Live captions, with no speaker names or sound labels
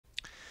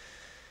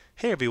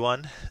Hey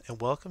everyone, and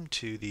welcome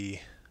to the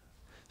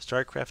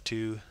StarCraft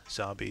 2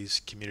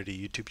 Zombies community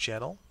YouTube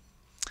channel.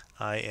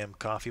 I am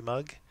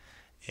CoffeeMug,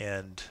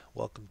 and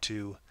welcome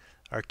to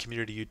our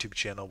community YouTube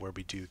channel where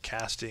we do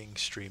casting,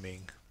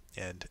 streaming,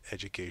 and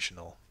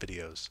educational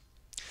videos.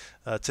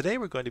 Today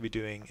we're going to be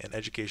doing an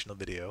educational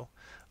video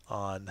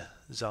on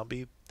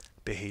zombie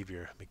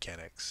behavior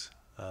mechanics.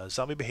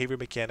 Zombie behavior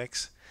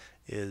mechanics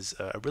is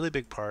a really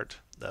big part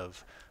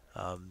of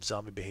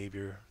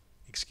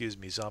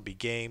zombie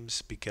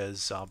games,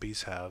 because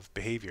zombies have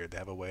behavior. They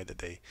have a way that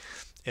they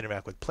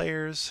interact with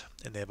players,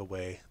 and they have a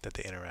way that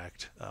they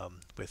interact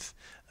with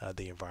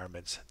the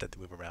environments that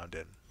they move around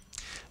in.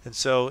 And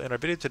so in our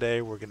video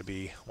today, we're going to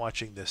be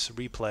watching this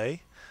replay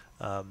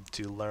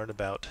to learn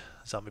about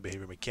zombie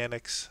behavior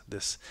mechanics.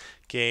 This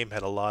game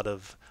had a lot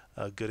of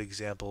good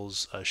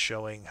examples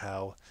showing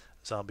how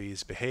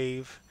zombies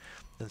behave.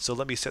 And so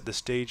let me set the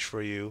stage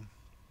for you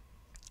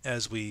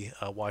as we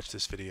watch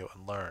this video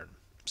and learn.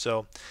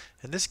 So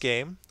in this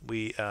game,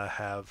 we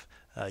have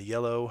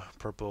yellow,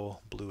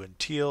 purple, blue, and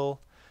teal.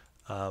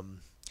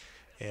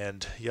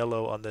 And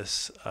yellow on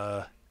this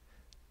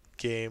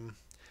game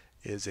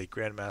is a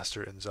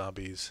Grandmaster in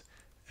Zombies,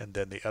 and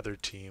then the other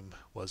team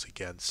was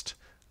against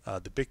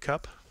the Big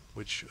Cup,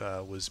 which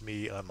was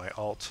me on my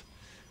alt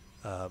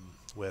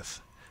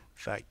with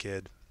Fat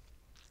Kid,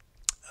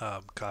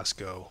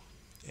 Costco,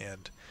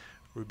 and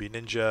Ruby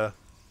Ninja,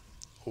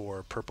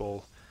 or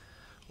purple,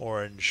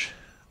 orange,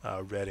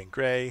 red, and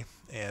gray.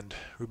 And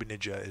Ruby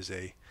Ninja is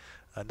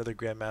another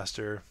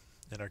Grandmaster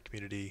in our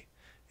community,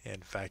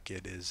 and Fat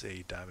Kid is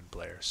a Diamond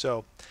player.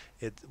 So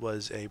it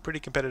was a pretty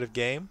competitive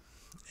game,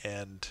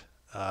 and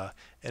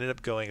ended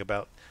up going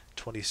about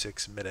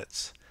 26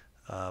 minutes.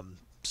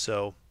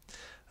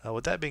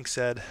 With that being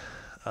said,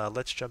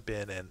 let's jump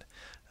in and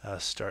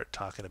start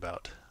talking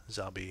about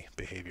zombie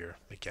behavior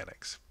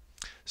mechanics.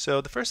 So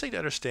the first thing to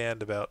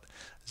understand about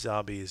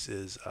zombies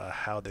is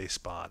how they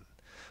spawn.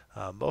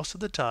 Most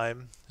of the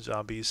time,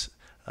 zombies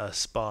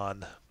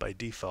spawn by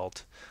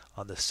default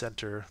on the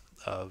center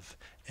of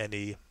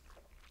any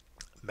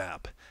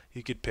map.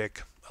 You could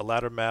pick a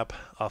ladder map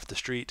off the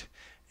street,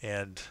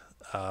 and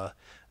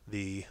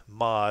the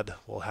mod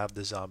will have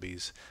the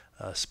zombies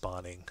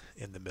spawning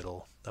in the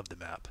middle of the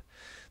map.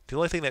 The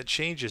only thing that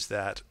changes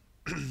that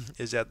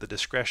is at the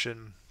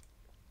discretion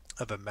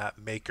of a map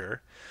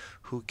maker,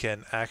 who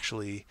can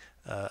actually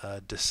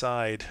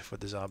decide for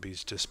the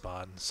zombies to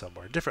spawn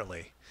somewhere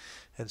differently.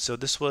 And so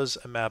this was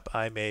a map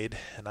I made,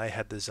 and I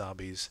had the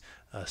zombies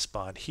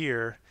spawn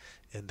here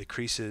in the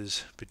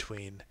creases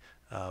between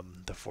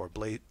the four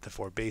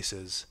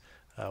bases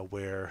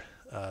where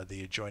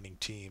the adjoining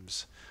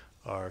teams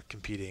are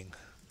competing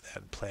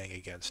and playing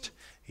against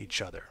each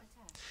other.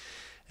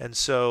 And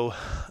so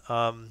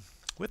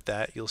with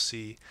that, you'll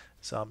see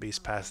zombies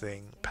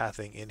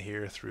pathing in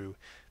here through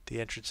the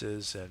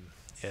entrances and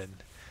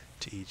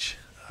into each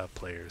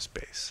player's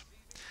base.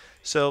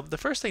 So the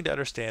first thing to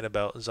understand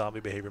about zombie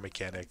behavior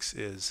mechanics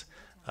is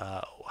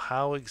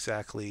how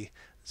exactly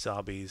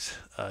zombies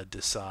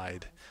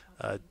decide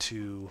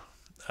to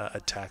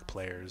attack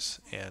players,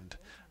 and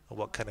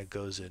what kind of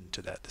goes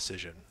into that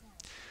decision.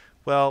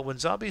 Well, when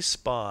zombies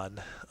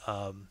spawn,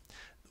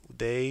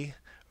 they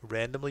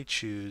randomly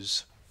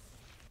choose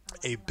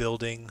a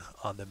building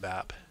on the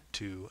map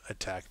to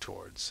attack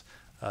towards.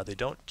 They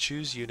don't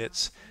choose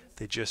units,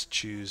 they just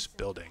choose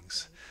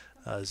buildings.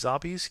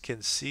 Zombies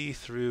can see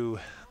through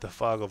the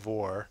fog of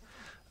war,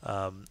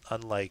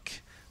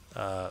 unlike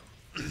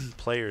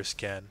players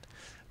can,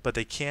 but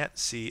they can't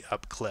see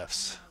up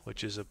cliffs,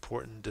 which is an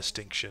important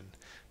distinction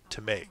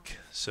to make.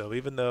 So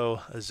even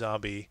though a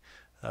zombie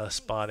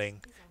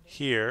spawning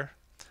here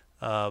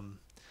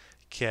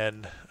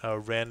can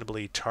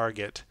randomly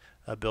target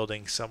a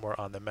building somewhere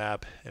on the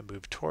map and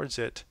move towards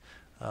it,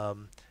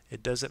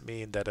 it doesn't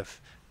mean that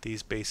if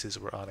these bases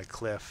were on a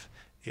cliff,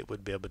 it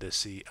would be able to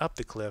see up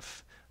the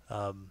cliff.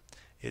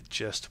 It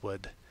just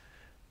would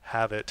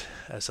have it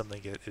as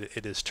something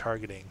it is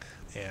targeting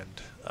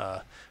and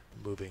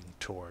moving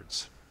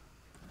towards.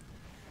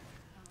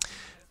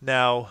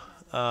 Now,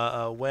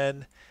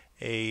 when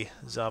a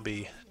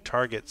zombie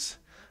targets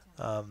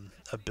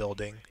a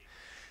building,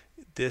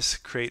 this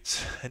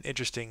creates an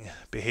interesting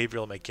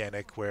behavioral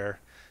mechanic where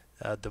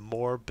the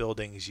more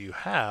buildings you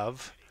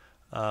have,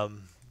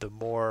 the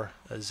more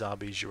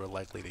zombies you are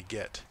likely to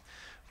get.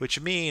 Which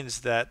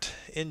means that,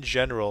 in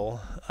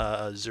general,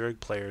 Zerg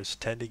players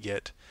tend to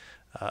get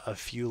a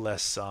few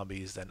less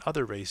zombies than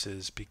other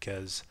races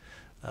because,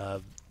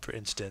 for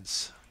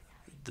instance,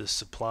 the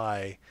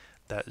supply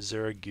that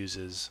Zerg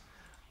uses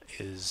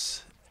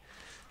is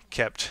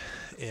kept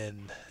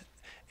in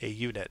a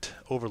unit,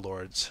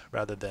 overlords,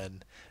 rather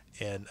than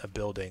in a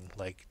building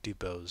like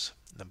depots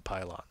and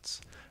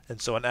pylons.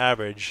 And so on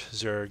average,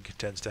 Zerg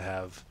tends to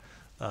have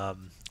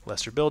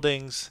lesser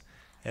buildings,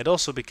 and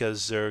also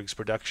because Zerg's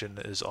production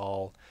is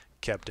all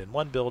kept in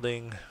one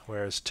building,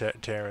 whereas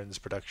Terran's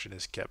production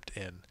is kept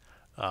in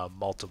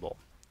multiple.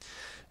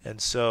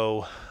 And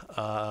so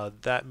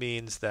that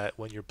means that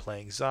when you're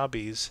playing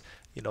zombies,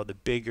 the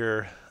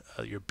bigger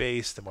your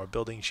base, the more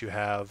buildings you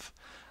have,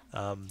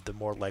 the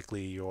more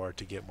likely you are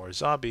to get more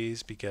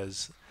zombies,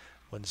 because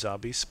when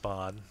zombies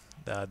spawn,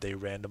 they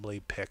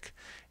randomly pick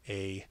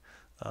a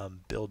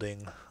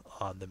building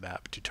on the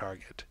map to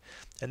target.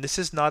 And this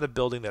is not a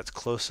building that's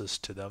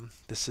closest to them.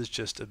 This is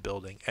just a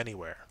building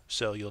anywhere.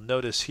 So you'll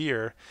notice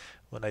here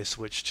when I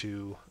switch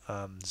to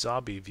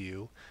zombie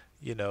view,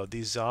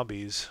 these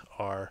zombies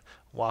are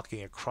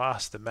walking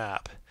across the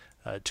map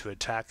to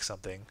attack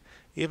something,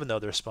 even though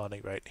they're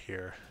spawning right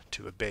here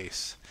to a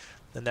base.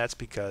 And that's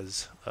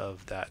because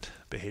of that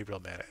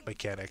behavioral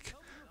mechanic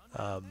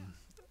I'm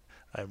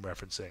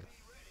referencing.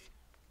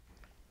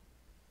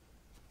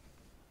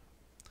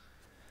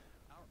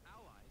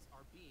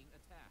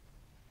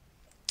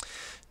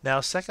 Now,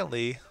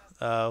 secondly,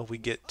 we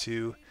get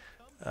to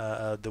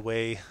the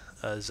way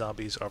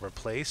zombies are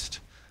replaced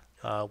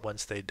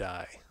once they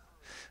die.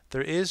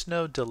 There is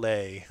no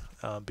delay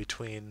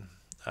between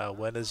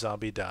when a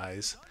zombie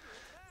dies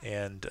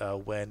and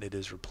when it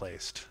is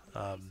replaced.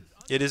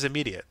 It is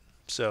immediate.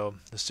 So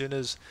as soon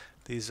as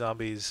these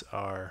zombies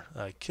are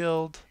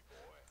killed,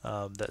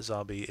 that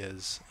zombie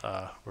is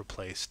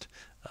replaced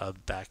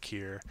back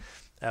here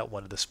at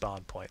one of the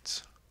spawn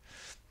points.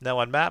 Now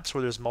on maps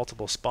where there's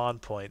multiple spawn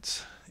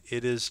points,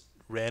 it is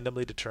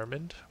randomly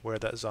determined where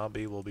that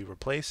zombie will be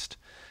replaced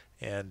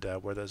and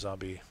where that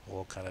zombie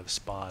will kind of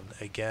spawn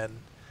again.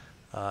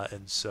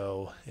 And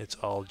so it's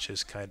all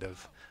just kind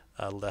of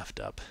left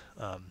up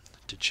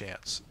to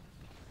chance.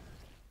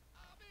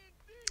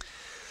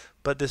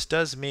 But this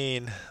does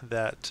mean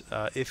that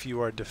if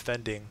you are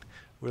defending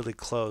really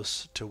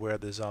close to where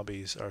the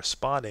zombies are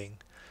spawning,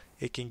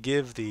 it can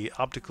give the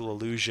optical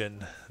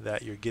illusion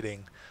that you're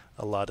getting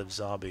a lot of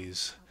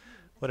zombies,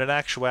 when in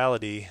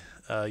actuality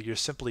you're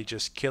simply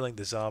just killing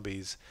the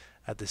zombies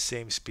at the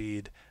same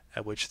speed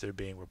at which they're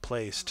being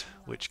replaced,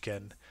 which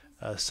can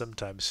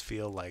sometimes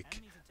feel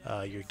like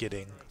you're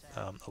getting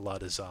a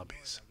lot of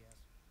zombies.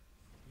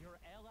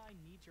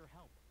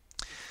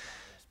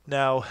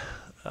 Now,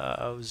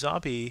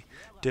 zombie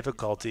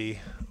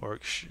difficulty, or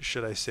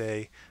should I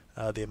say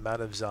the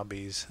amount of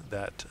zombies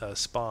that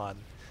spawn,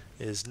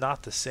 is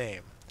not the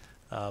same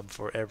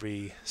for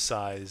every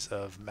size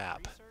of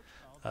map.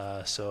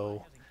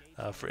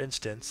 For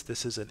instance,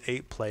 this is an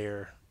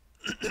 8-player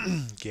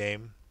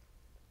game,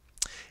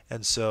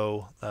 and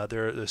so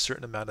there are a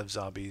certain amount of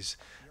zombies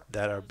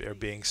that are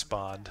being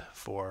spawned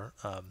for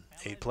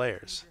 8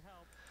 players.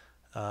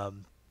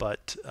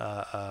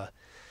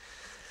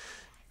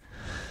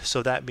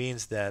 So that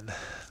means then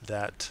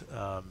that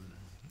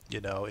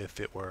if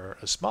it were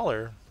a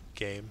smaller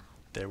game,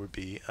 there would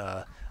be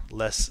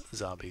less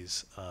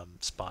zombies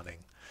spawning.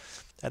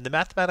 And the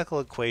mathematical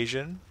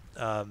equation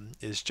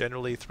is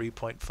generally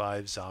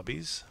 3.5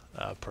 zombies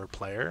per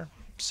player.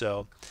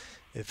 So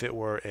if it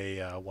were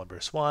a 1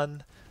 versus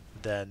 1,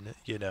 then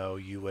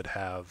you would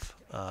have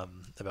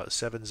about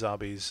 7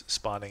 zombies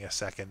spawning a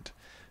second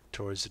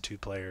towards the 2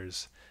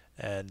 players.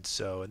 And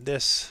so in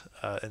this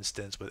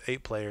instance, with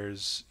 8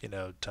 players,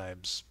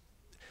 times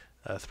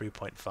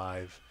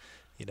 3.5,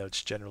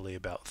 it's generally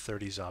about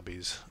 30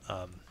 zombies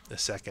a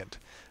second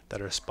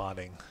that are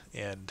spawning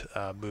and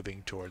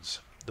moving towards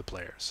the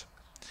players.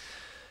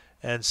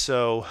 And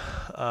so,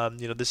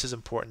 this is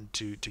important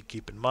to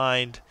keep in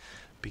mind,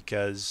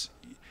 because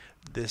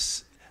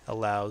this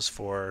allows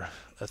for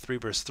a 3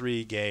 versus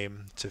 3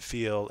 game to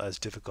feel as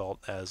difficult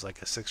as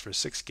like a 6 versus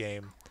 6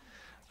 game.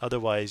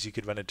 Otherwise, you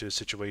could run into a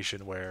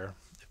situation where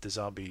if the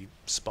zombie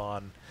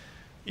spawn,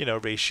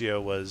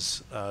 ratio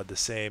was the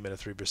same in a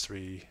 3 versus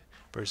 3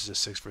 versus a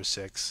 6 versus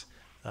 6,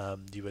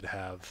 you would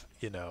have,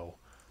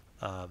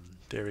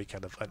 very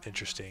kind of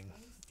uninteresting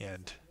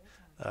and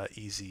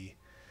easy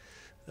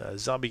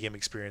zombie game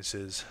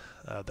experiences,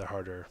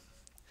 the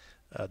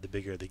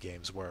bigger the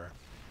games were.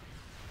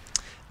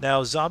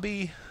 Now,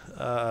 zombie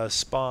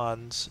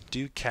spawns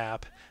do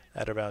cap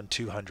at around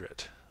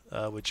 200,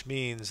 which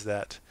means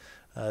that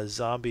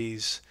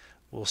zombies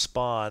will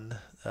spawn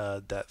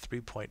that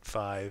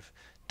 3.5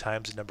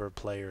 times the number of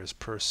players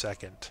per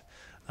second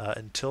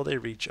until they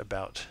reach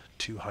about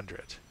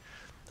 200.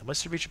 And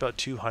once they reach about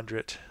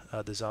 200,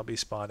 the zombie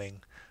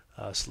spawning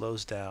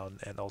slows down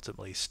and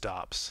ultimately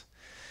stops.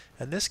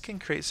 And this can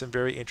create some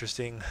very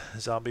interesting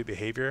zombie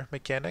behavior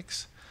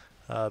mechanics,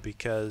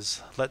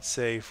 because let's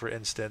say, for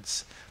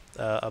instance,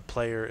 a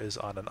player is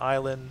on an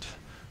island,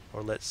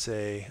 or let's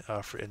say,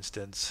 for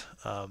instance,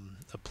 a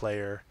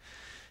player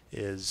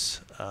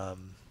is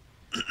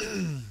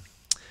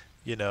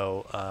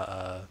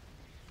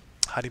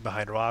hiding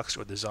behind rocks,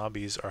 or the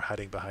zombies are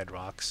hiding behind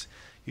rocks.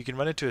 You can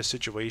run into a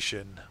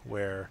situation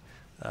where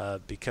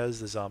because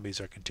the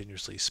zombies are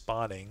continuously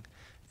spawning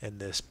in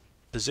this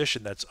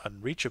position that's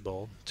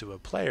unreachable to a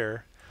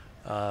player,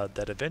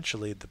 that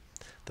eventually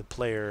the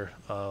player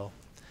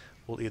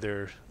will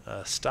either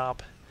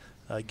stop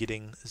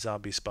getting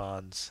zombie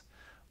spawns,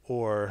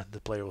 or the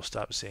player will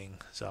stop seeing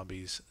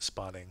zombies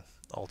spawning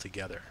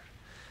altogether.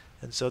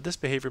 And so this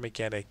behavior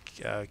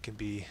mechanic can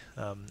be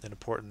an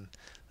important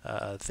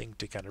thing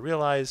to kind of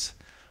realize.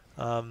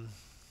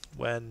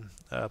 when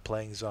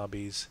playing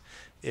zombies,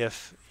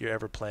 if you're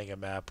ever playing a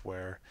map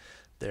where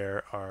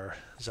there are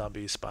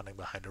zombies spawning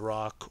behind a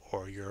rock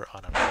or you're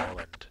on an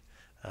island,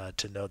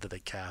 to know that the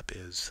cap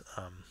is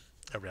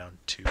around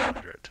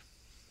 200.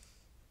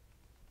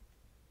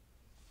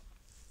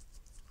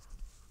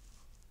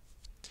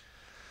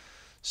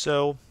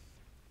 So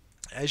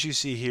as you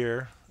see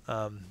here,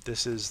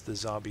 this is the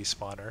zombie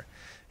spawner.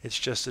 It's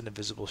just an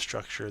invisible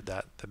structure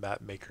that the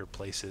map maker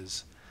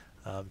places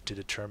to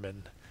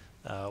determine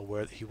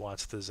where he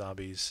wants the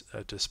zombies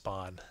to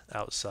spawn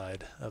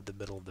outside of the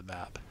middle of the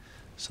map.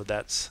 So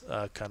that's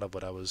kind of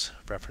what I was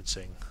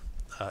referencing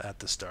at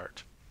the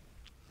start.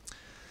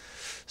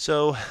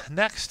 So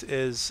next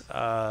is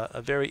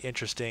a very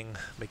interesting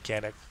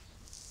mechanic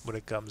when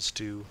it comes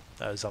to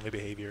zombie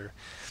behavior,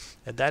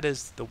 and that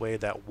is the way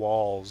that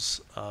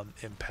walls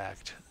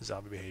impact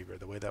zombie behavior,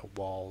 the way that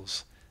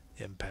walls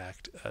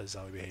impact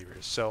zombie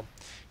behaviors. So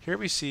here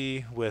we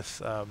see with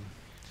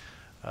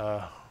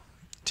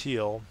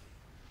Teal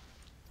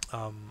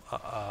a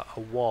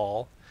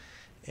wall,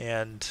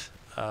 and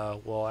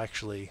well,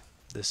 actually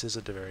this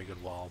isn't a very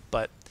good wall,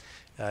 but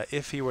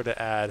if he were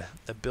to add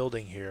a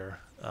building here,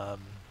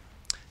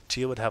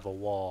 Teal would have a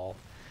wall,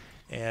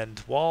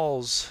 and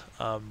walls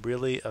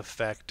really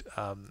affect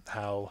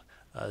how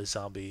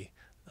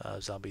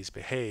zombies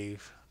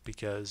behave,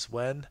 because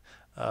when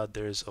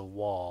there's a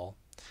wall,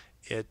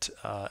 it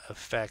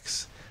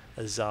affects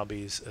a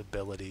zombie's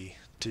ability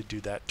to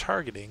do that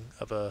targeting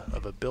of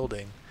a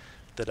building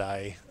that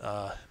I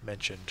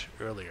mentioned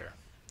earlier.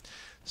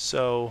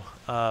 So,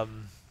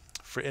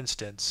 for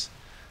instance,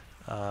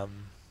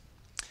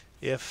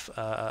 if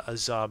a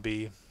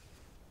zombie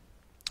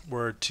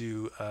were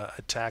to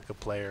attack a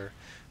player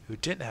who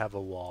didn't have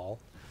a wall,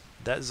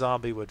 that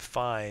zombie would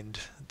find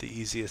the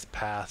easiest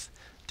path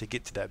to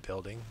get to that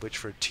building, which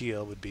for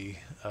Teal would be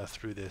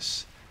through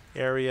this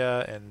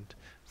area, and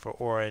for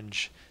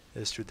Orange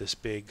is through this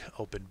big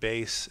open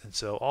base. And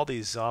so all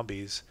these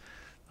zombies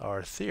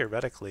are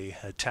theoretically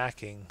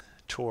attacking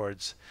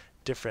towards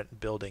different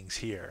buildings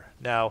here.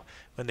 Now,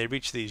 when they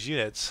reach these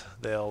units,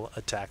 they'll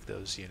attack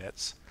those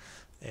units,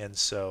 and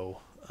so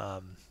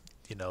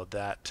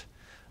that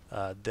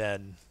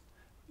then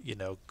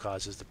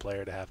causes the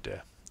player to have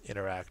to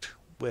interact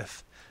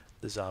with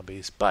the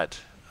zombies. But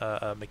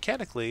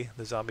mechanically,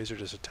 the zombies are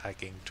just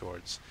attacking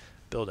towards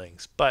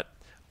buildings. But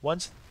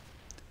once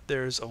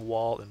there's a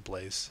wall in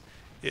place,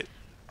 it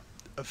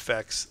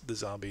affects the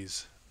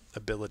zombies'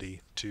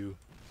 ability to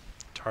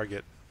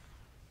target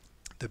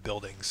the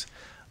buildings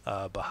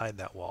behind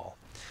that wall.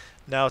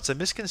 Now, it's a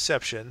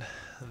misconception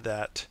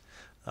that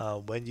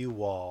when you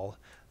wall,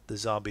 the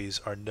zombies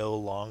are no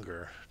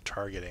longer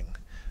targeting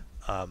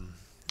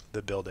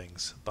the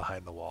buildings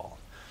behind the wall.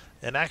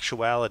 In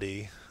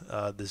actuality,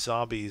 the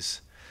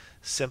zombies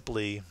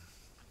simply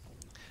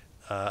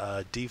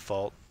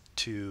default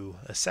to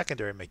a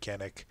secondary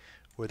mechanic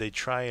where they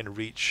try and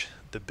reach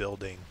the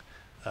building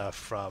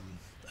from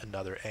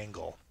another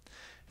angle.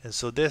 And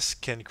so this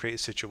can create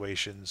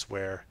situations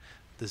where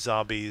the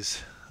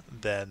zombies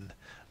then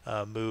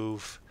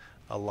move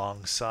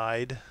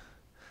alongside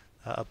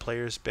a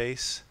player's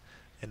base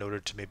in order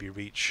to maybe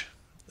reach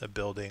a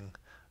building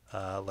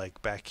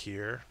like back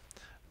here,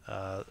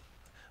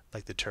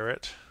 like the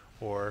turret,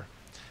 or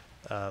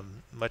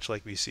much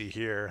like we see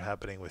here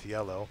happening with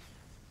Yellow.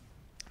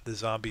 The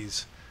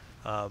zombies,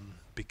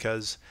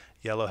 because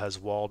Yellow has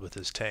walled with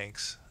his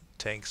tanks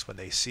when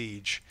they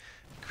siege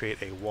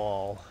create a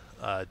wall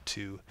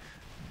to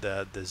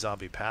the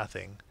zombie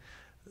pathing.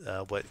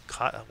 What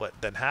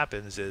then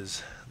happens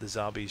is the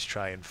zombies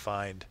try and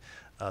find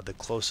the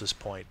closest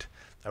point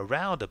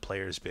around a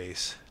player's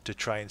base to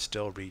try and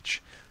still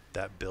reach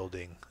that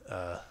building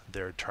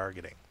they're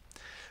targeting.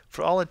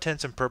 For all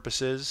intents and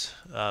purposes,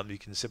 you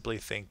can simply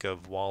think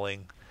of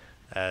walling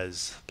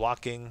as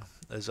blocking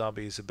a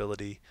zombie's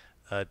ability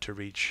to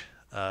reach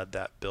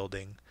that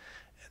building,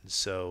 and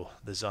so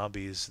the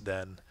zombies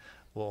then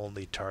will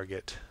only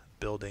target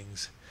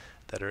buildings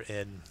that are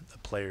in a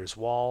player's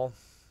wall.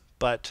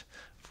 But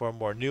for a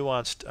more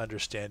nuanced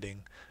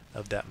understanding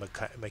of that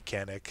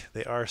mechanic,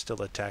 they are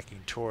still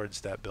attacking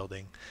towards that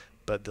building,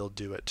 but they'll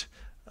do it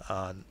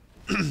on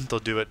they'll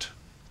do it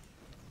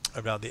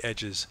around the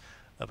edges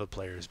of a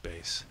player's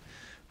base,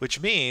 which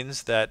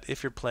means that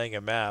if you're playing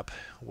a map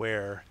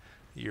where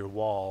your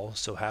wall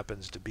so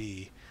happens to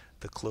be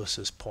the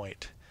closest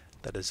point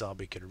that a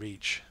zombie can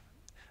reach,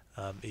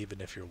 even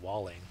if you're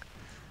walling,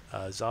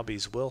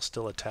 zombies will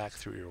still attack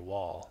through your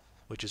wall,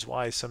 which is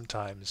why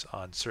sometimes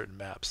on certain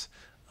maps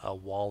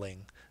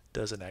walling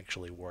doesn't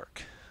actually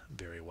work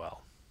very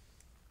well.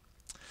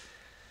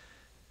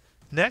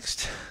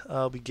 Next,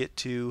 we get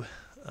to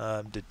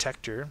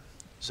Detector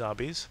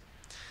Zombies.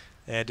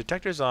 And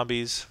Detector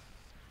Zombies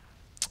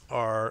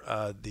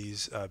are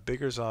these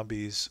bigger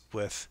zombies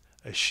with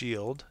a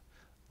shield,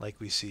 like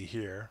we see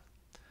here,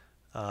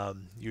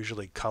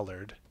 usually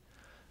colored,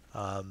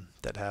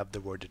 that have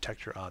the word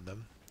Detector on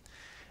them.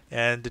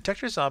 And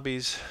Detector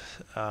Zombies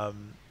have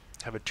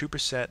a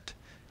 2%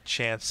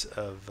 chance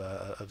of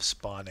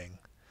spawning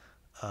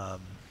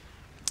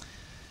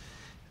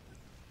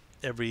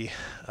every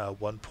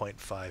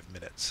 1.5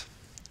 minutes,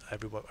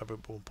 every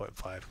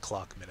 1.5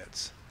 clock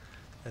minutes.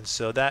 And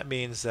so that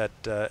means that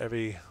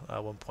every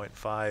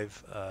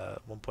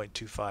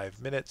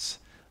 1.25 minutes,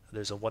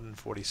 there's a 1 in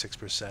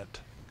 46%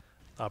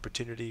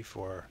 opportunity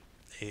for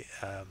a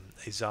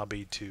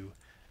zombie to,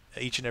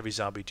 each and every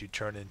zombie to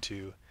turn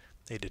into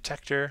a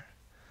detector.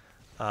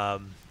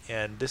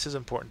 And this is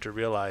important to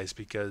realize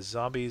because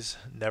zombies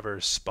never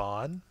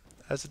spawn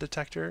as a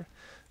detector.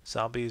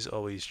 Zombies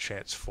always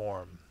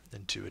transform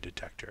into a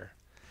detector.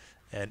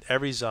 And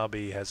every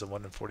zombie has a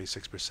 1 in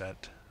 46%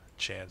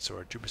 chance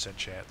or a 2%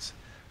 chance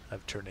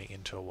of turning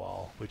into a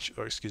wall,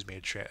 or excuse me,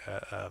 a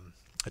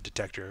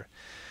detector,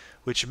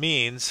 which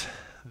means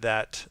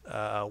that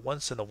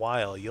once in a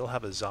while you'll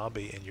have a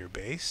zombie in your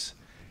base,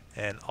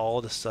 and all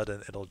of a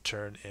sudden it'll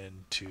turn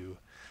into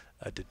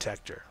a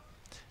detector.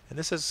 And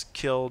this has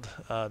killed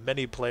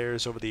many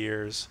players over the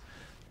years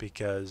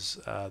because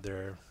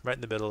they're right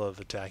in the middle of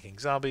attacking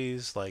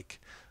zombies, like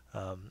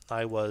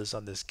I was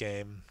on this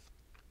game,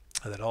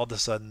 and then all of a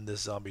sudden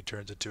this zombie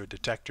turns into a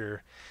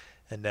detector,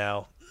 and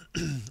now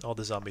all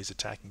the zombies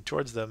attacking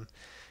towards them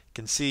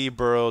can see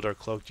burrowed or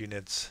cloaked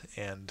units,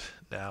 and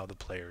now the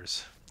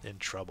player's in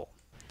trouble.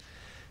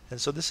 And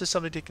so this is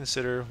something to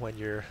consider when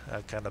you're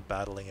kind of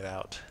battling it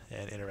out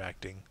and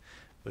interacting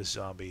with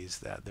zombies,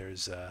 that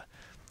there's a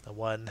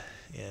 1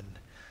 in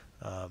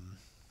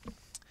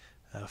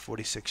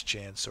 46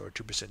 chance or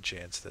 2%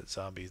 chance that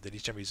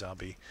each and every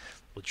zombie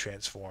will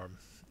transform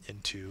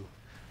into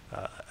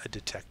a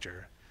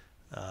detector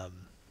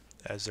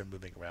as they're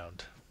moving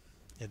around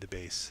in the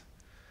base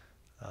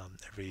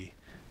every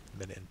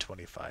minute and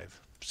 25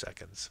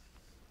 seconds.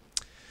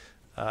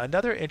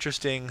 Another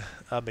interesting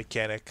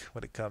mechanic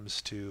when it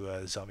comes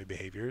to zombie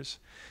behaviors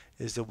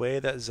is the way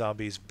that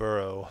zombies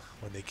burrow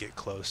when they get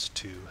close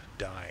to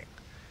dying.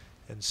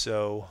 And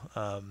so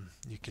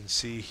you can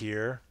see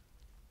here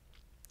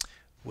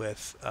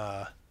with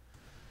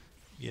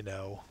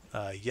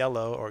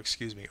yellow, or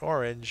excuse me,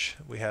 orange,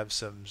 we have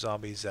some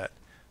zombies that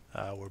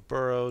were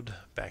burrowed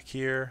back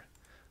here.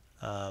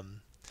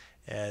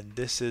 And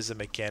this is a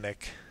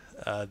mechanic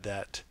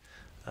that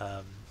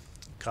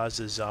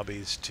causes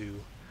zombies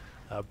to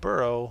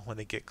burrow when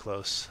they get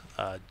close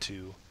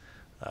to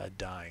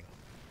dying.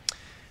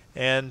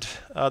 And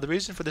the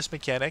reason for this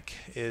mechanic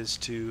is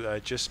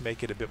to just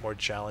make it a bit more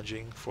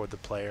challenging for the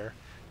player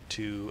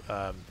to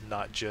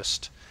not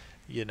just,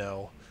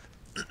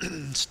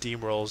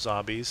 steamroll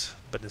zombies,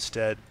 but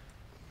instead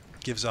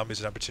give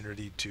zombies an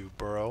opportunity to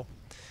burrow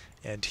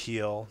and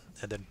heal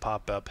and then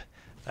pop up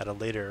at a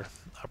later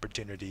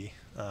opportunity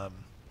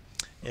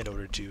in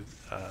order to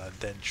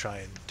then try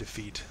and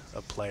defeat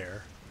a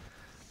player.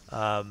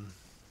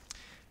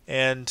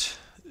 And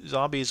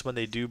zombies, when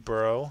they do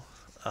burrow,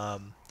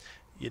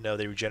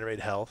 they regenerate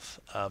health,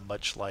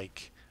 much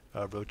like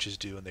roaches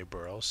do when they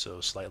burrow,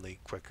 so slightly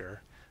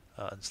quicker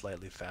and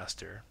slightly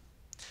faster.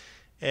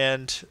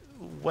 And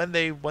when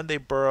they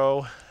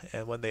burrow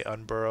and when they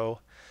unburrow,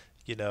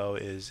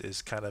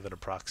 is kind of an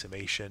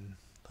approximation.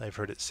 I've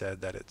heard it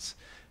said that it's,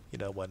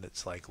 when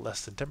it's like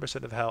less than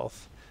 10% of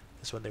health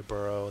is when they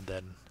burrow, and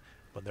then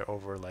when they're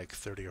over like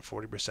 30 or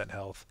 40%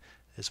 health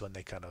is when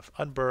they kind of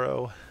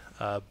unburrow.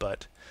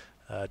 But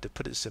to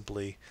put it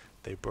simply,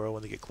 they burrow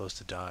when they get close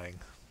to dying,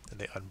 and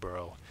they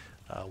unburrow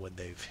when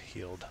they've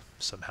healed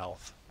some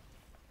health.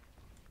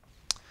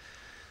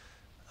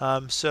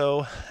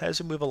 So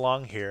as we move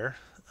along here,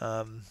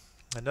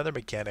 another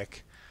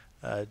mechanic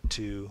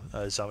to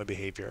zombie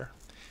behavior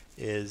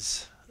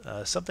is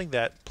something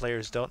that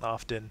players don't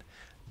often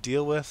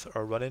deal with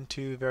or run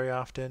into very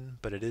often,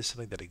 but it is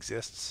something that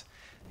exists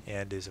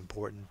and is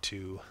important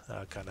to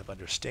kind of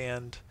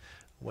understand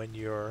when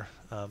you're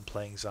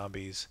playing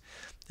zombies.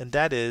 And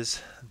that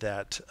is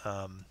that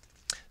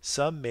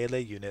some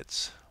melee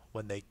units,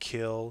 when they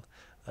kill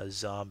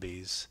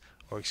zombies,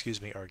 or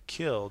excuse me, are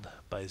killed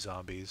by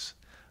zombies,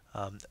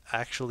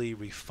 actually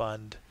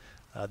refund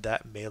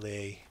that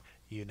melee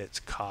unit's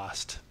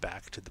cost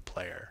back to the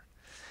player.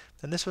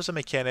 And this was a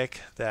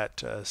mechanic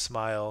that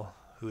Smile,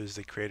 who is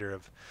the creator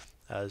of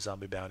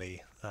Zombie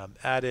Bounty,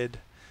 added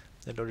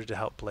in order to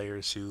help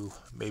players who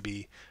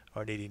maybe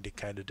are needing to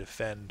kind of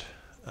defend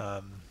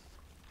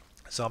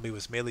zombie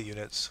with melee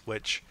units,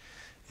 which,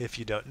 if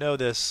you don't know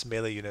this,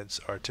 melee units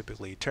are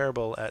typically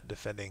terrible at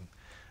defending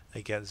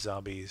against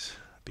zombies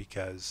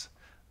because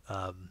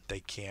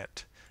they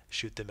can't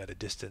shoot them at a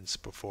distance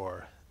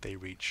before they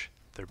reach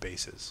their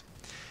bases.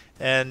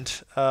 And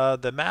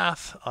the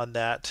math on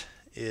that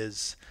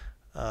is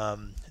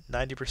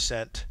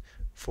 90%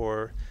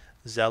 for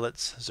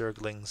Zealots,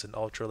 Zerglings, and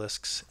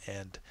Ultralisks,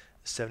 and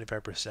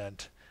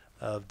 75%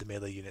 of the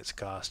melee unit's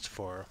cost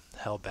for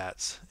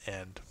Hellbats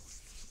and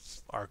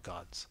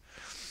Archons.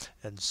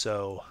 And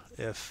so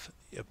if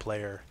a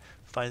player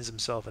finds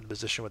himself in a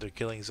position where they're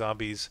killing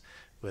zombies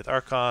with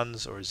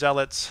Archons or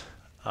Zealots,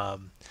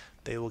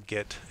 they will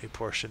get a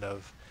portion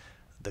of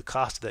the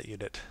cost of that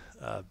unit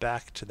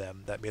back to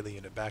them, that melee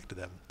unit back to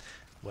them,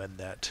 when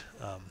that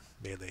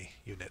melee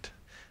unit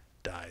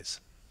dies.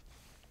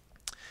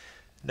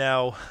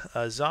 Now,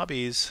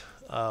 zombies,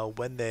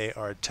 when they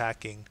are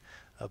attacking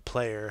a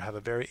player, have a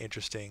very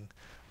interesting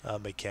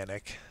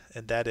mechanic,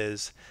 and that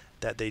is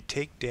that they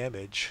take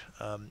damage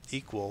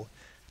equal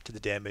to the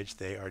damage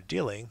they are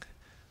dealing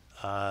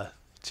uh,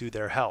 to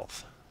their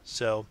health.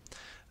 So,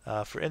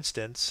 for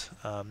instance,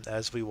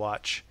 as we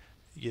watch,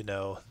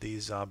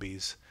 these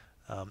zombies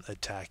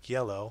attack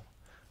yellow,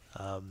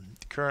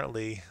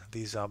 currently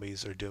these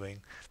zombies are doing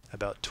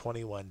about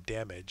 21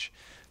 damage.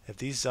 If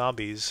these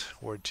zombies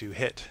were to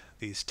hit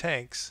these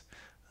tanks,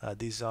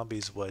 these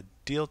zombies would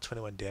deal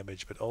 21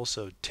 damage, but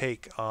also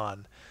take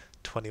on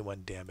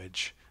 21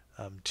 damage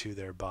to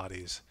their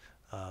bodies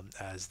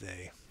as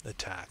they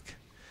attack.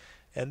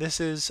 And this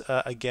is,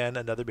 again,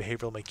 another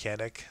behavioral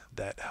mechanic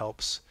that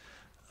helps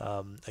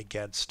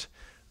against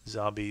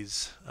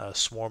zombies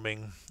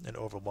swarming and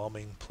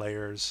overwhelming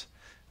players.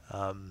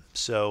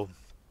 So,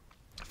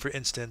 for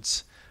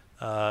instance,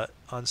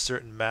 on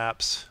certain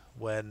maps,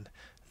 when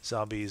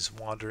zombies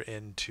wander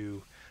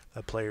into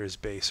a player's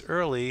base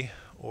early,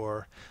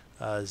 or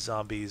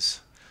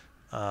zombies,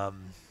 are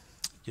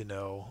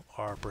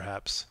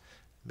perhaps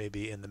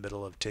maybe in the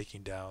middle of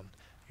taking down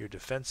your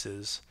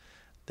defenses,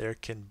 there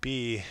can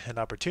be an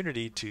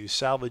opportunity to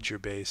salvage your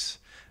base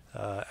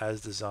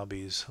as the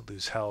zombies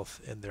lose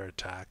health in their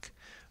attack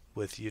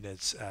with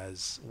units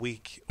as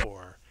weak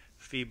or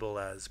feeble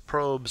as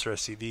probes or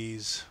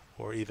SCVs,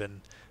 or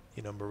even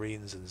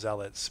Marines and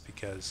Zealots,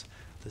 because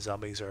the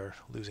zombies are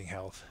losing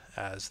health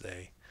as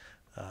they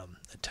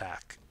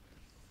attack.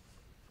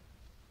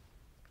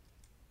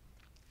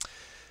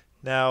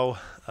 Now,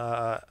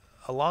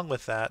 along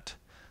with that,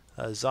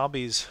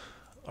 zombies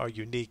are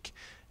unique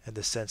in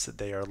the sense that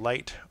they are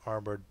light,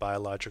 armored,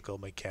 biological,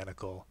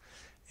 mechanical,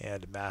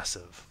 and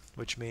massive,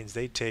 which means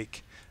they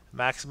take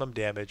maximum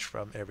damage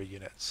from every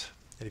unit.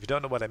 And if you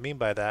don't know what I mean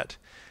by that,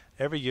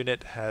 every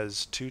unit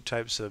has two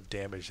types of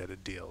damage that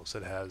it deals.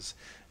 It has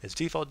its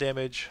default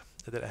damage,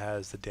 and then it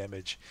has the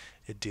damage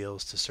it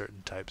deals to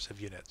certain types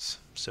of units.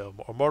 So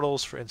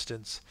Immortals, for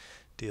instance,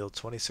 deal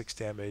 26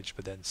 damage,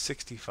 but then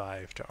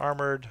 65 to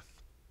armored,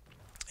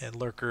 and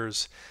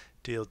Lurkers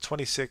deal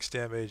 26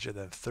 damage and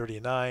then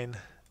 39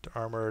 to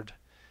armored,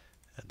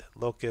 and then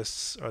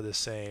Locusts are the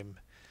same,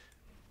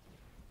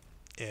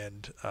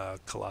 and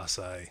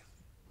Colossi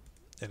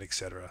and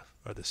etc.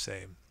 are the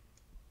same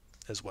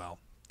as well.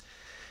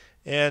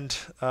 And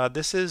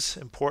this is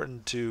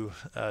important to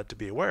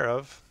be aware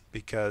of,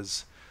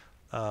 because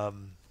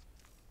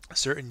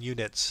certain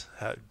units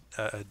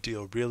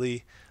deal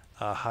really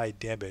high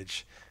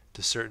damage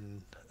to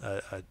certain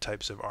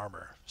types of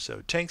armor.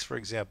 So tanks, for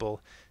example,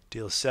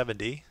 deal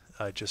 70,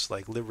 just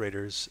like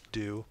Liberators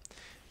do,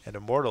 and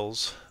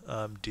Immortals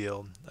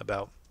deal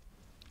about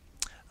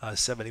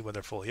 70 when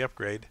they're fully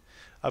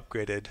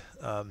upgraded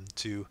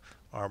to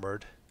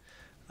armored.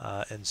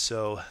 And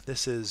so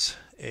this is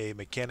a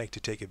mechanic to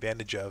take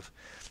advantage of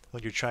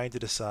when you're trying to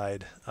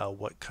decide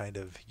what kind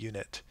of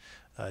unit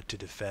to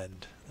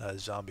defend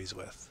zombies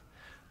with.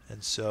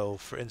 And so,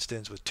 for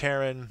instance, with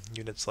Terran,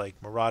 units like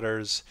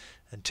Marauders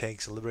and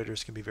tanks and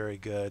Liberators can be very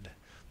good.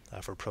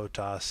 For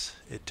Protoss,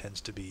 it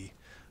tends to be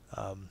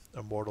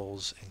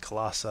Immortals and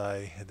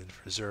Colossi, and then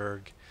for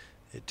Zerg,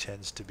 it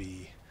tends to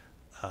be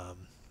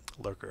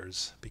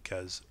Lurkers,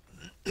 because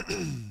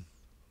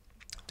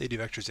they do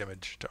extra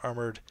damage to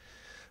armored,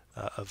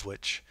 of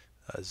which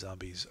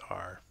zombies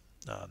are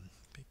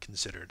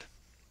considered.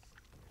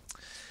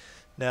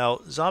 Now,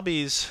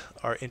 zombies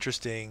are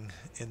interesting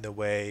in the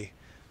way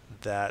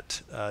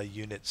that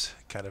units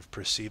kind of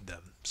perceive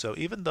them. So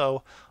even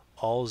though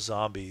all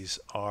zombies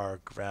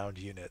are ground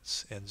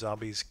units, and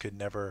zombies can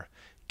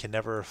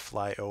never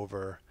fly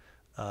over,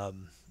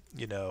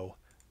 you know,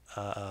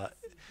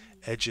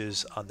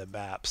 edges on the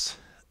maps,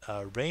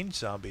 ranged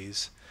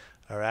zombies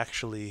are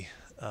actually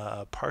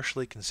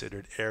partially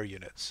considered air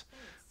units,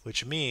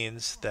 which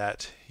means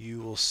that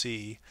you will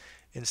see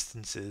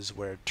instances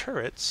where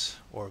turrets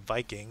or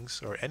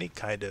Vikings or any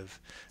kind of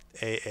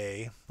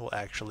AA will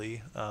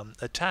actually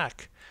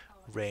attack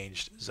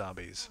ranged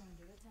zombies.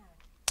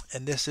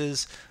 And this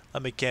is a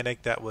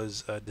mechanic that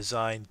was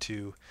designed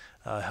to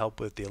help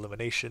with the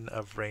elimination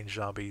of ranged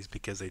zombies,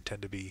 because they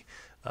tend to be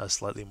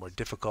slightly more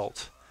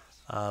difficult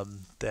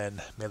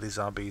than melee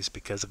zombies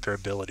because of their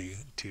ability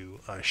to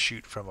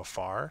shoot from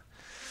afar.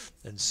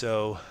 And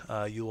so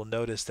you will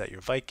notice that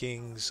your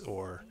Vikings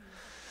or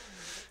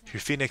your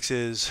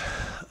Phoenixes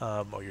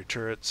or your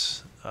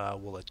turrets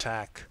will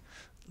attack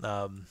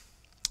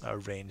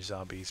ranged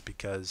zombies,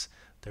 because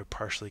they're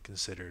partially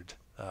considered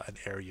an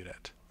air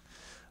unit.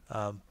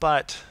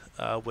 But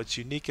what's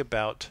unique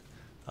about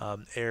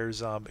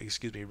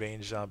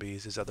ranged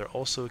zombies is that they're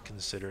also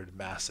considered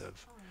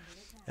massive.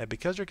 And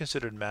because they're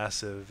considered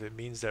massive, it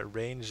means that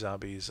ranged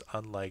zombies,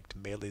 unlike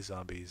melee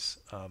zombies,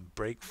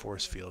 break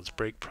force fields,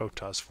 break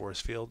Protoss force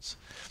fields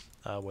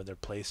when they're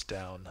placed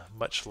down,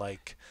 much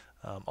like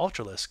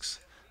Ultralisks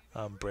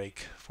break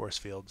force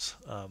fields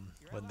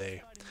when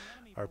they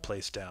are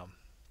placed down.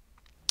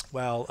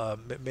 While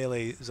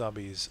melee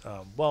zombies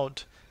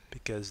won't,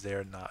 because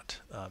they're not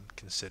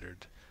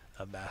considered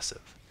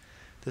massive.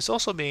 This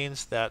also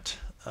means that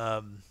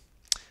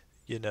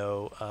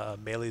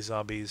melee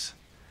zombies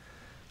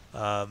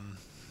um,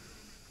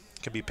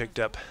 can be picked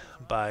up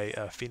by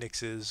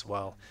phoenixes,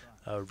 while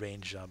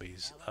range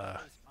zombies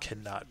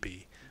cannot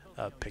be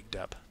picked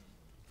up.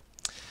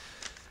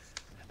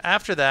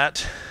 After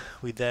that,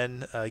 we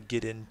then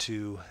get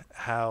into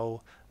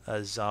how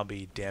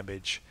zombie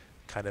damage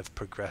kind of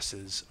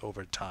progresses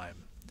over time.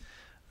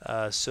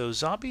 So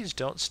zombies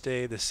don't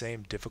stay the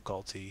same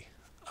difficulty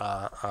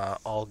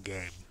all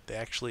game. They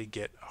actually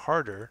get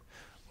harder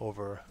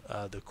over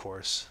the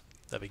course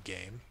of a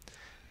game.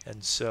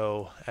 And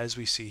so, as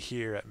we see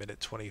here at minute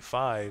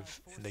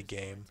 25 in the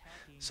game,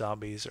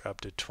 zombies are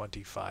up to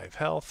 25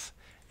 health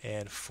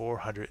and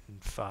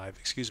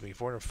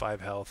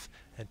 405 health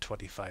and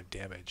 25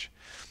 damage.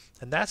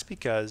 And that's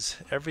because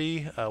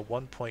every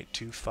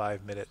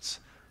 1.25 minutes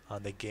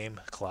on the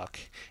game clock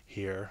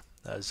here,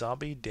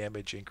 zombie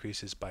damage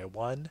increases by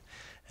 1,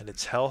 and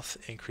its health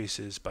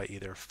increases by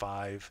either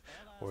 5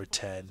 or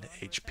 10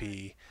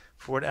 HP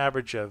for an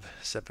average of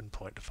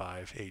 7.5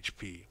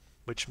 HP,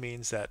 which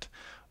means that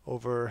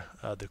over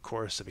the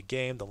course of a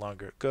game, the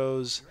longer it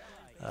goes,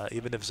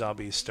 even if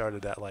zombies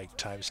started at like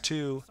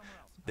 ×2,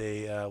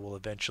 they will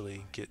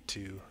eventually get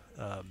to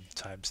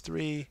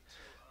 ×3,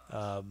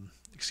 ×4,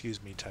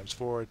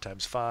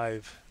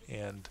 ×5,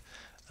 and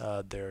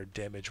their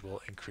damage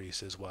will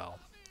increase as well.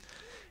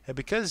 And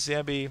because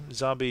zombie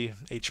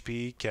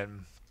HP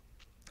can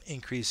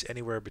increase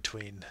anywhere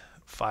between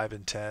 5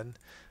 and 10,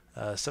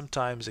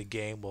 sometimes a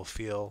game will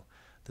feel,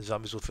 the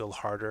zombies will feel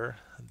harder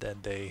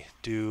than they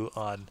do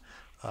on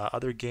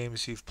other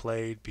games you've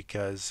played,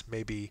 because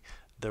maybe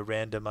the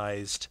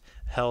randomized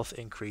health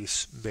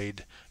increase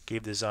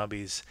gave the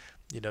zombies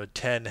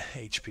 10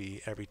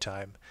 HP every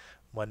time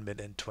 1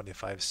 minute and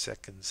 25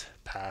 seconds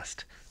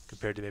passed,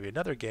 compared to maybe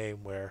another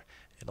game where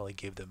it only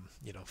gave them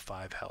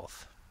 5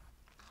 health.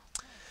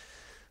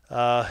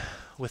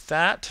 With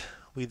that,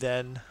 we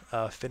then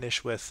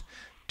finish with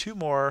 2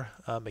 more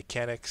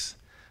mechanics,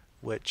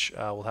 which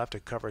we'll have to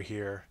cover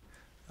here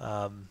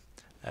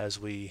as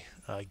we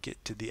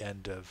get to the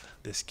end of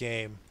this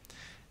game.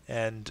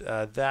 And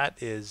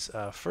that is,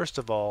 first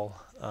of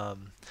all,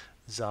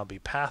 zombie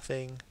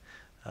pathing,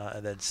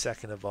 and then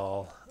second of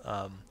all,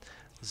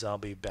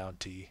 zombie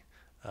bounty,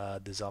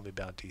 the zombie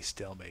bounty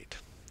stalemate.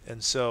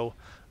 And so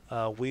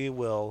we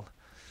will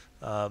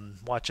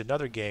watch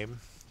another game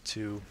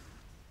to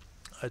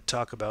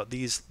talk about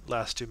these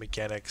last 2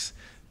 mechanics,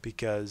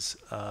 because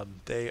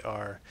they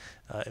are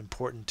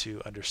important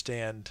to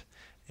understand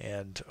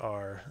and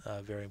are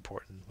very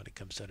important when it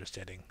comes to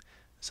understanding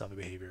zombie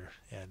behavior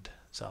and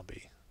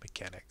zombie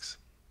mechanics.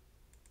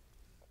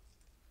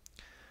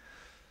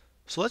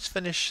 So let's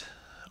finish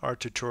our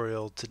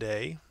tutorial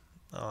today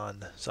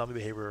on zombie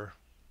behavior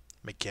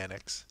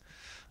mechanics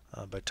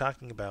by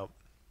talking about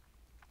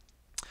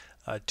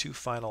 2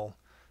 final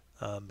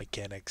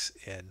mechanics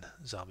in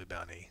zombie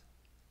bounty.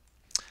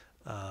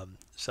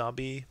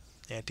 Zombie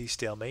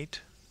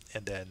anti-stalemate,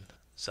 and then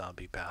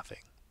zombie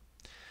pathing.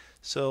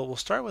 So we'll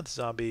start with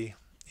zombie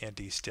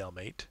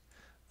anti-stalemate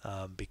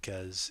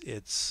because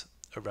it's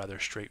a rather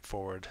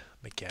straightforward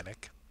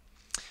mechanic.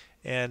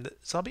 And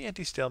zombie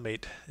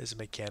anti-stalemate is a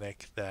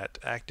mechanic that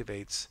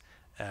activates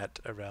at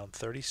around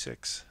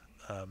 36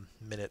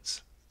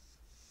 minutes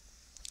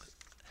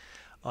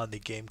on the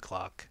game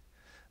clock,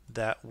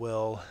 that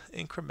will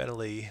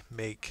incrementally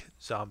make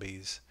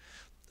zombies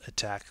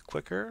attack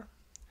quicker,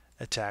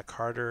 attack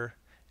harder,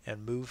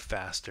 and move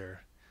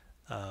faster,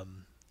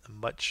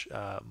 much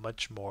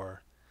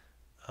more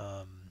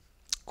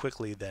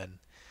quickly than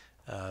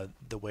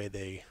the way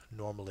they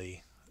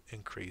normally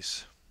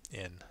increase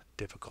in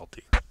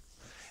difficulty.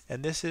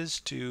 And this is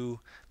to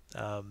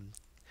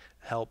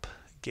help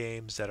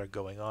games that are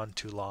going on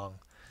too long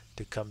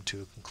to come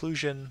to a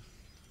conclusion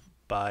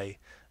by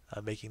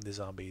making the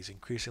zombies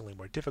increasingly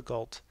more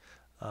difficult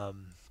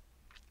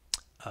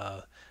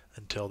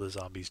until the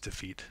zombies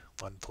defeat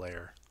one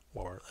player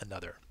or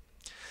another.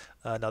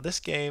 Now this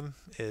game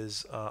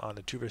is on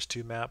a 2 vs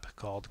 2 map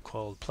called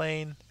Coiled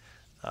Plain,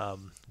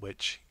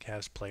 which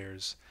has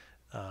players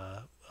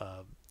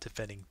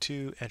defending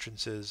 2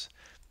 entrances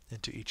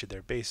into each of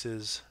their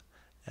bases,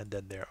 and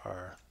then there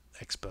are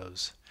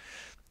expos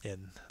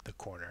in the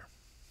corner.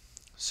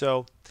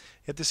 So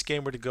if this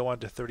game were to go on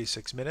to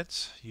 36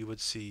 minutes, you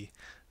would see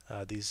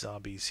these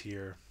zombies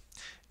here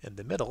in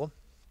the middle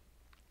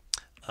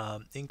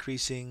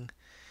increasing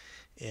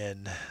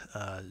in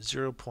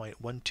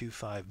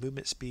 0.125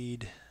 movement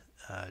speed,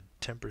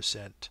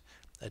 10%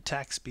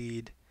 attack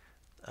speed,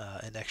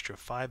 an extra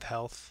 5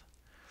 health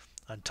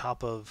on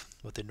top of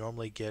what they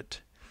normally get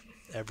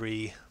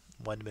every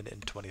 1 minute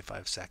and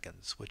 25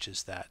 seconds, which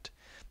is that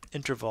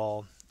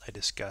interval I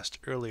discussed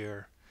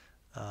earlier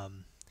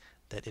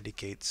that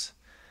indicates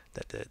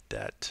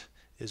that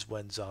is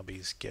when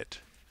zombies get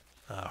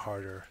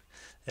harder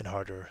and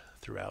harder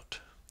throughout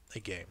a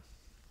game.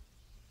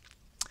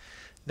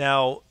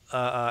 Now,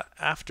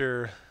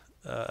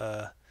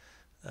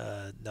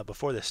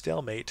 before the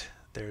stalemate,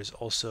 there's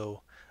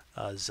also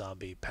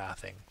zombie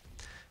pathing.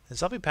 And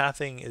zombie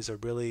pathing is a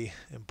really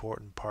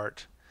important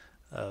part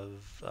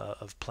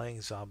of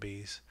playing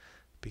zombies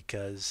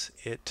because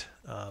it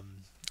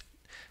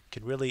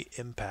can really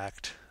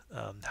impact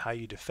how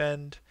you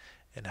defend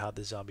and how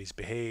the zombies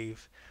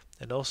behave,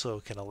 and also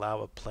can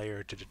allow a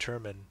player to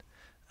determine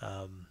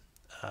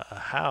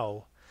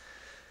how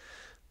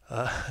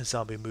a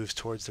zombie moves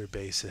towards their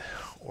base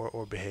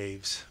or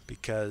behaves,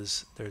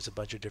 because there's a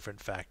bunch of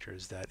different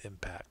factors that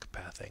impact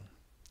pathing.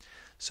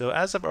 So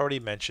as I've already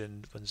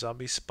mentioned, when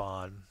zombies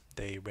spawn,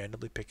 they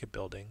randomly pick a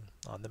building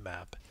on the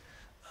map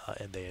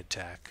and they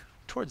attack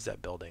towards that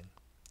building.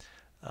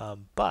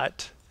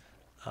 But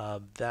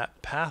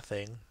that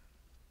pathing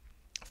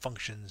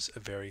functions a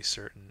very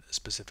certain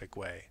specific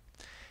way.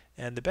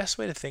 And the best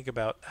way to think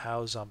about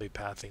how zombie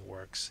pathing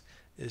works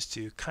is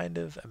to kind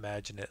of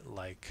imagine it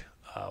like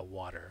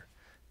water.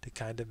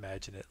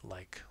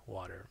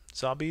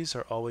 Zombies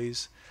are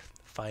always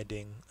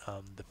finding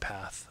the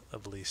path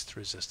of least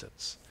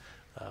resistance,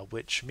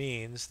 which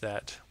means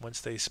that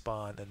once they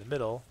spawn in the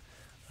middle,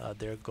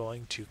 they're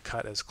going to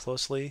cut as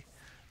closely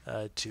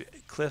to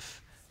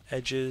cliff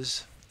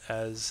edges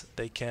as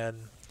they can,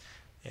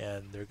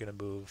 and they're going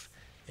to move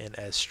in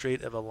as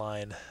straight of a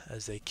line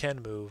as they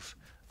can move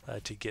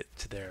to get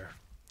to their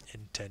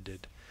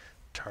intended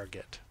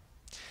target.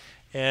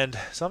 And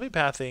zombie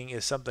pathing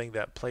is something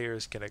that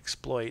players can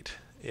exploit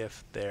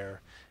if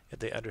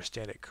they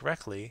understand it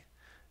correctly,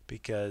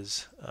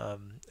 because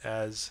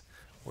as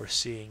we're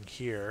seeing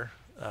here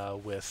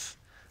with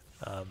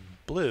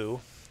Blue,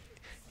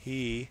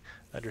 he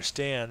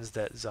understands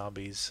that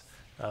zombies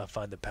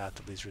find the path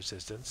of least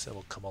resistance and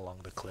will come along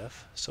the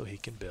cliff, so he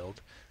can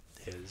build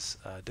his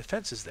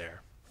defenses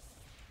there.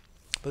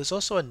 But there's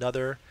also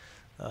another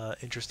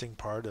interesting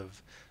part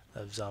of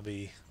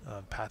zombie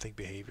pathing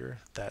behavior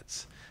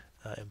that's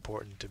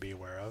important to be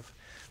aware of,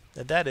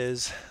 and that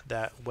is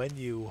that when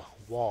you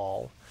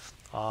wall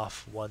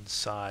off one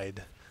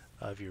side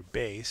of your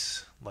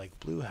base, like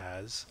Blue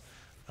has,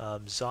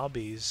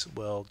 zombies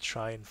will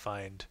try and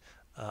find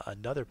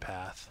another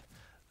path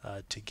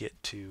to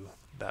get to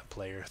that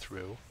player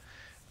through,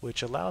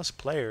 which allows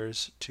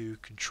players to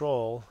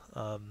control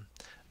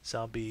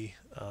zombie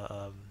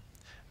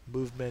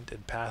movement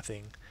and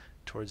pathing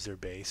towards their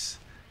base,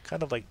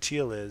 kind of like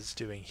Teal is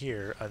doing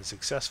here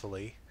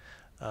unsuccessfully,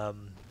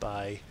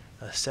 by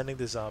sending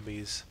the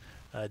zombies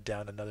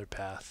down another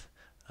path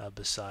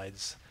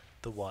besides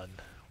the one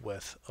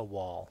with a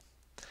wall.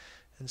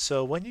 And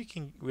so when you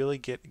can really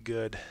get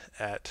good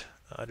at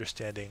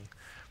understanding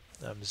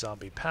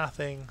zombie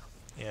pathing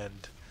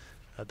and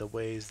the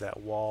ways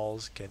that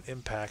walls can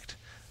impact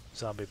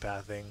zombie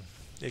pathing,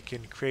 it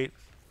can create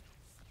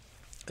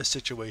a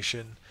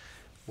situation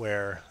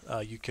where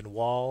you can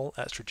wall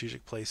at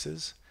strategic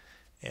places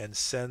and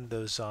send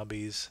those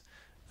zombies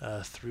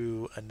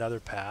through another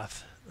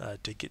path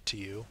to get to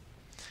you,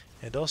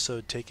 and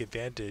also take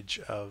advantage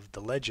of the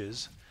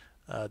ledges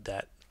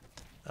that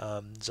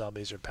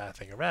zombies are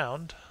pathing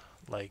around,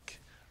 like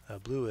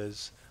Blue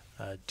is,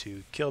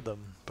 to kill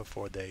them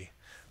before they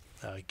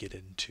get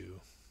into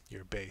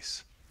your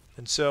base.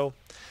 And so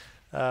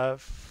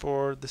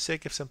for the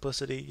sake of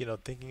simplicity,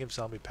 thinking of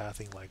zombie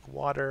pathing like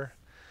water,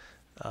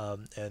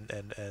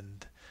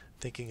 and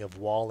thinking of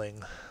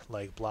walling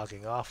like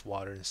blocking off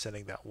water and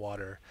sending that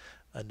water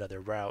another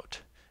route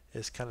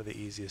is kind of the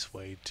easiest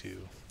way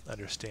to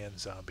understand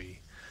zombie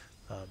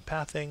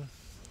pathing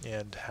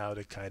and how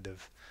to kind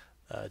of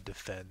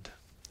defend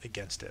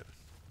against it.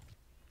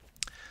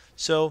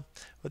 So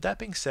with that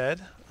being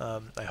said,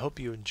 I hope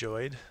you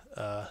enjoyed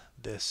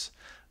this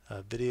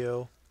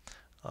video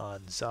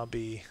on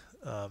zombie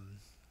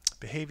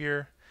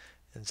behavior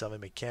and zombie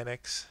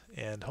mechanics,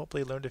 and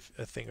hopefully learned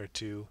a thing or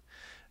two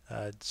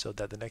so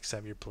that the next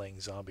time you're playing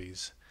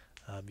zombies,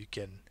 you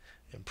can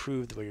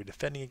improve the way you're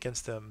defending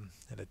against them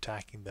and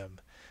attacking them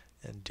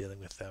and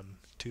dealing with them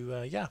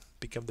to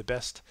become the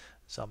best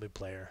zombie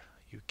player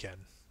you can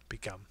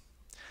become.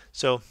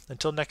 So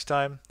until next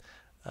time,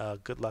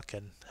 good luck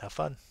and have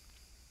fun.